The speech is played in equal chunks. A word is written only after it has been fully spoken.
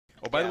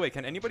by the way,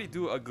 can anybody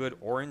do a good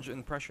OrangE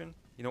impression?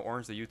 You know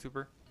OrangE, the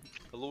YouTuber?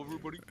 Hello,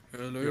 everybody.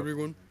 Hello,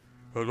 everyone.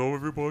 Hello,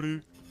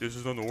 everybody. This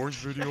is an OrangE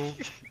video.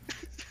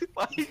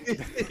 Why do you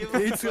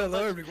It's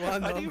hello,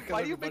 everyone.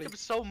 why do you make him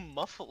so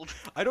muffled?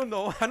 I don't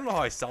know. I don't know how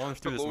I sound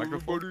through this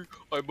microphone. Everybody.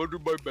 I'm under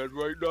my bed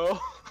right now.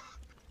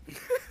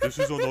 This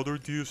is another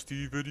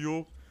DST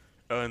video,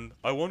 and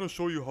I want to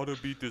show you how to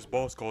beat this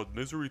boss called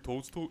Misery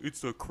Toadstool.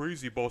 It's a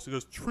crazy boss. It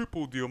has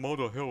triple the amount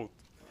of health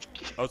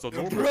as a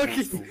normal Bro,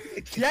 toadstool.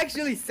 he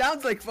actually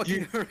sounds like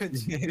fucking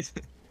OrangE.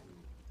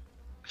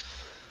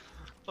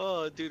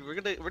 Oh, dude, we're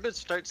gonna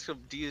start some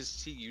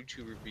DST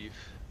YouTuber beef.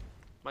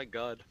 My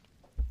God.